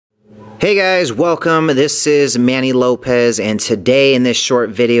Hey guys, welcome. This is Manny Lopez, and today in this short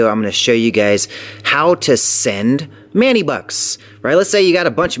video I'm going to show you guys how to send MannyBUX. Right? Let's say you got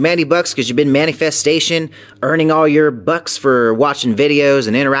a bunch of MannyBUX because you've been manifestation, earning all your bucks for watching videos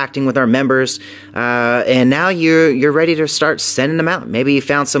and interacting with our members, and now you're ready to start sending them out. Maybe you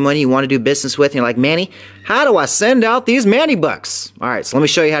found someone you want to do business with and you're like, Manny, how do I send out these MannyBUX? Alright, so let me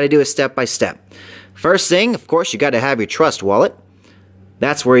show you how to do it step by step. First thing, of course, you got to have your trust wallet.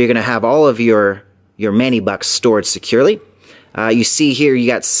 That's where you're going to have all of your MannyBUX stored securely. You see here,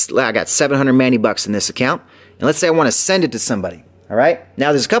 I got 700 MannyBUX in this account. And let's say I want to send it to somebody. All right?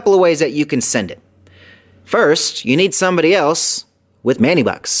 Now, there's a couple of ways that you can send it. First, you need somebody else with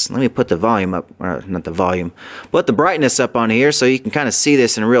MannyBUX. Let me put the volume up, or not the volume, put the brightness up on here so you can kind of see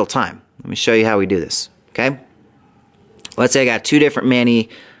this in real time. Let me show you how we do this. Okay? Let's say I got two different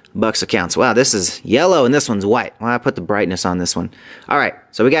MannyBUX accounts. Wow, this is yellow and this one's white. Well, I put the brightness on this one. Alright,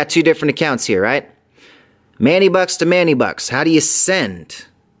 so we got two different accounts here, right? MannyBUX to MannyBUX. How do you send?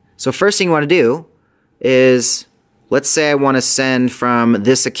 So first thing you want to do is, let's say I want to send from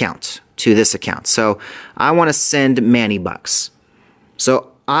this account to this account. So I want to send MannyBUX.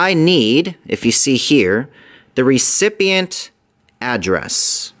 So I need, if you see here, the recipient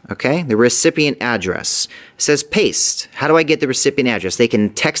address. Okay, the recipient address. It says paste. How do I get the recipient address? They can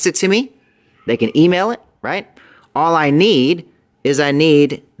text it to me. They can email it, right? All I need is I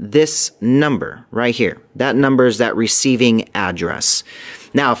need this number right here. That number is that receiving address.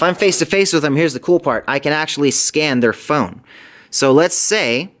 Now, if I'm face-to-face with them, here's the cool part. I can actually scan their phone. So let's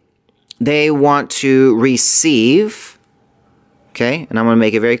say they want to receive, okay, and I'm going to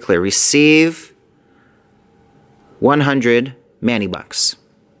make it very clear, receive 100 MannyBUX.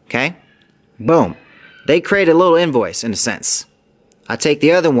 Okay? Boom. They create a little invoice, in a sense. I take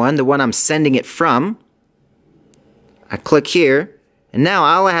the other one, the one I'm sending it from. I click here, and now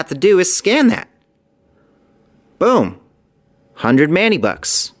all I have to do is scan that. Boom. 100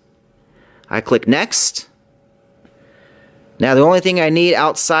 MannyBUX. I click next. Now the only thing I need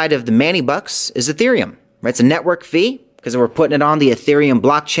outside of the MannyBUX is Ethereum. Right? It's a network fee, because we're putting it on the Ethereum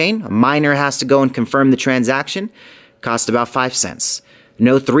blockchain. A miner has to go and confirm the transaction. Cost about 5 cents.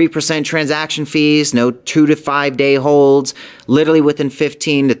 No 3% transaction fees, no 2 to 5 day holds. Literally within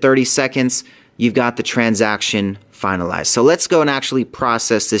 15 to 30 seconds, you've got the transaction finalized. So let's go and actually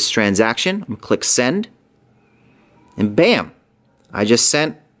process this transaction. I'm going to click send. And bam, I just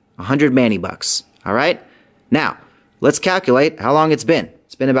sent 100 MannyBUX. All right? Now, let's calculate how long it's been.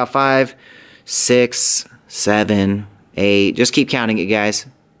 It's been about 5, 6, 7, 8. Just keep counting it, guys.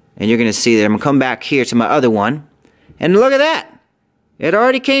 And you're going to see that I'm going to come back here to my other one. And look at that. It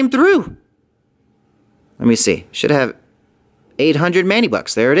already came through. Let me see. Should have 800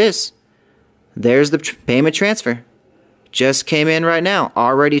 MannyBUX. There it is. There's the payment transfer. Just came in right now.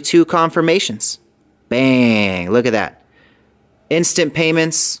 Already 2 confirmations. Bang. Look at that. Instant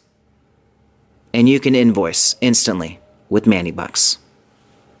payments. And you can invoice instantly with MannyBUX.